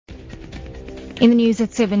In the news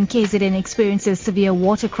at 7, KZN experiences severe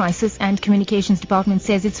water crisis and Communications Department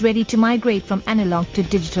says it's ready to migrate from analog to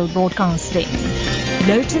digital broadcasting.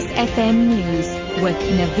 Lotus FM News with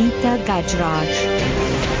Navita Gajraj.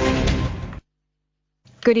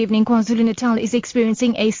 Good evening. KwaZulu-Natal is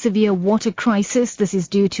experiencing a severe water crisis. This is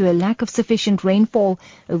due to a lack of sufficient rainfall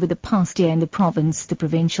over the past year in the province. The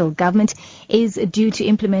provincial government is due to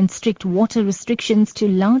implement strict water restrictions to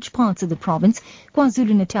large parts of the province.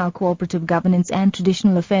 KwaZulu-Natal Cooperative Governance and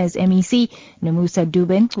Traditional Affairs MEC Nomusa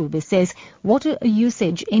Dube says water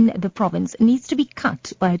usage in the province needs to be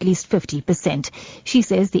cut by at least 50%. She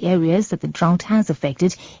says the areas that the drought has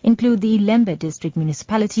affected include the Lembe District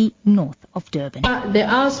Municipality north of Durban.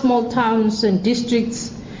 There are small towns and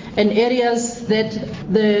districts and areas that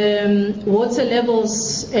the water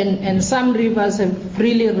levels and some rivers have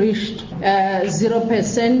really reached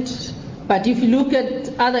 0%. But if you look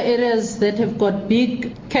at other areas that have got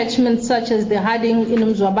big catchments, such as the Harding in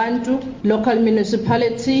Mzwabantu local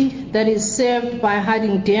municipality that is served by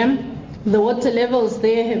Harding Dam, the water levels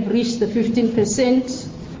there have reached the 15%.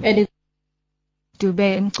 And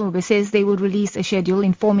Dube says they will release a schedule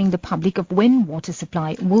informing the public of when water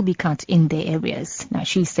supply will be cut in their areas. Now,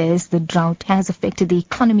 she says the drought has affected the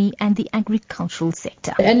economy and the agricultural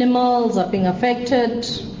sector. The animals are being affected.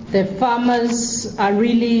 The farmers are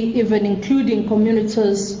really, even including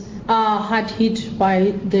communities, are hard hit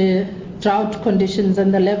by the drought conditions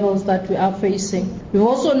and the levels that we are facing. We've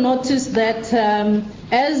also noticed that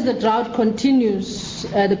as the drought continues,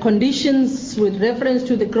 the conditions with reference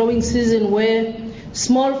to the growing season where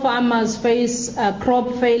small farmers face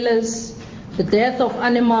crop failures, the death of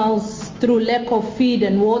animals through lack of feed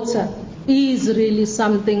and water is really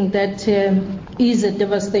something that is a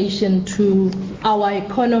devastation to our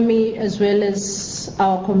economy as well as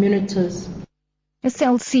our communities.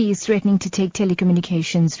 SLC is threatening to take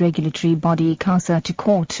telecommunications regulatory body ICASA to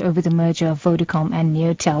court over the merger of Vodacom and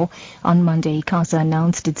Neotel. On Monday, ICASA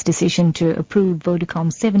announced its decision to approve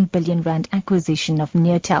Vodacom's 7 billion rand acquisition of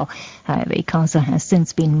Neotel. However, ICASA has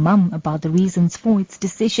since been mum about the reasons for its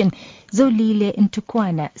decision. Zolile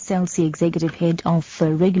Ntukwana, SLC executive head of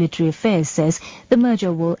regulatory affairs, says the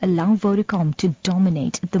merger will allow Vodacom to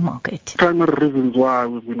dominate the market. Primary reasons why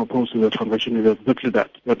we've been opposed to the transaction is exactly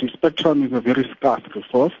that. But the spectrum is a very scarce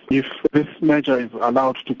resource. If this merger is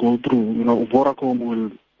allowed to go through, Vodacom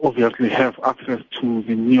will obviously have access to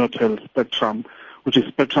the Neotel spectrum, which is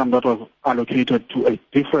spectrum that was allocated to a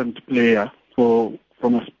different player. So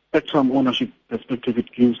from a spectrum ownership perspective,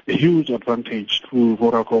 it gives a huge advantage to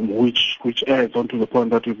Vodacom, which adds on to the point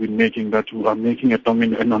that we've been making, that you are making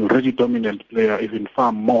an already dominant player even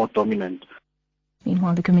far more dominant.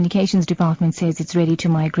 Meanwhile, the Communications Department says it's ready to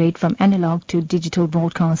migrate from analog to digital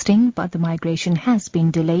broadcasting, but the migration has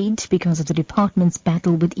been delayed because of the department's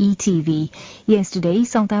battle with ETV. Yesterday,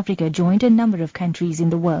 South Africa joined a number of countries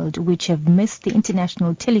in the world which have missed the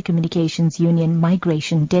International Telecommunications Union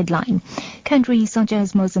migration deadline. Countries such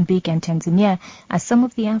as Mozambique and Tanzania are some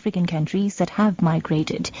of the African countries that have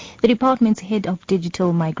migrated. The department's head of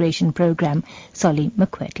digital migration program, Solly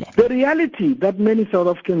Mkwetle. The reality that many South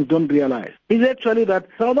Africans don't realize is actually that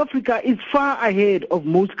South Africa is far ahead of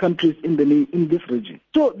most countries in this region.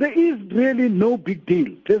 So there is really no big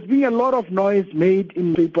deal. There's been a lot of noise made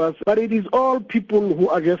in papers, but it is all people who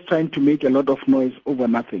are just trying to make a lot of noise over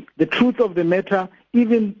nothing. The truth of the matter,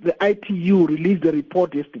 even the ITU released a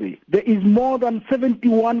report yesterday. There is more than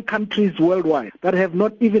 71 countries worldwide that have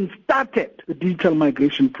not even started the digital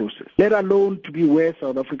migration process, let alone to be where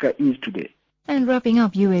South Africa is today. And wrapping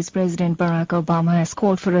up, U.S. President Barack Obama has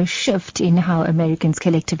called for a shift in how Americans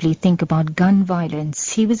collectively think about gun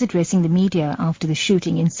violence. He was addressing the media after the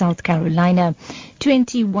shooting in South Carolina.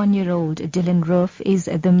 21-year-old Dylan Roof is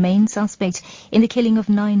the main suspect in the killing of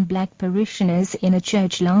 9 black parishioners in a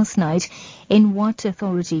church last night in what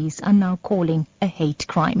authorities are now calling a hate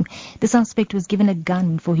crime. The suspect was given a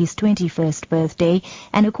gun for his 21st birthday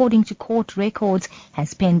and, according to court records,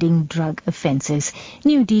 has pending drug offences.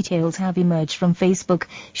 New details have emerged from Facebook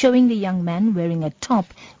showing the young man wearing a top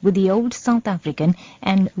with the old South African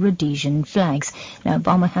and Rhodesian flags. Now,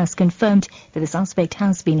 Obama has confirmed that the suspect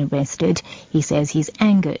has been arrested. He says he's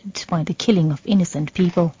angered by the killing of innocent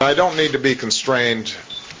people. I don't need to be constrained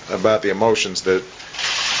about the emotions that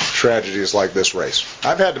tragedies like this raise.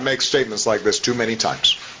 I've had to make statements like this too many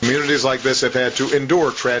times. Communities like this have had to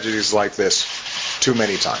endure tragedies like this too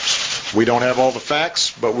many times. We don't have all the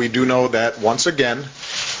facts, but we do know that, once again,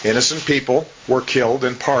 innocent people were killed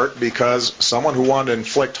in part because someone who wanted to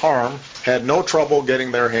inflict harm had no trouble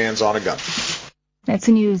getting their hands on a gun. That's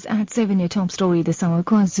the news at 7. Your top story this hour.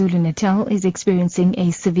 KwaZulu-Natal is experiencing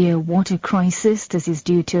a severe water crisis. This is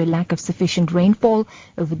due to a lack of sufficient rainfall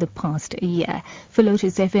over the past year. For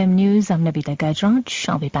Lotus FM News, I'm Navita Gajraj.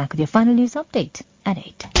 I'll be back with your final news update at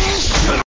 8.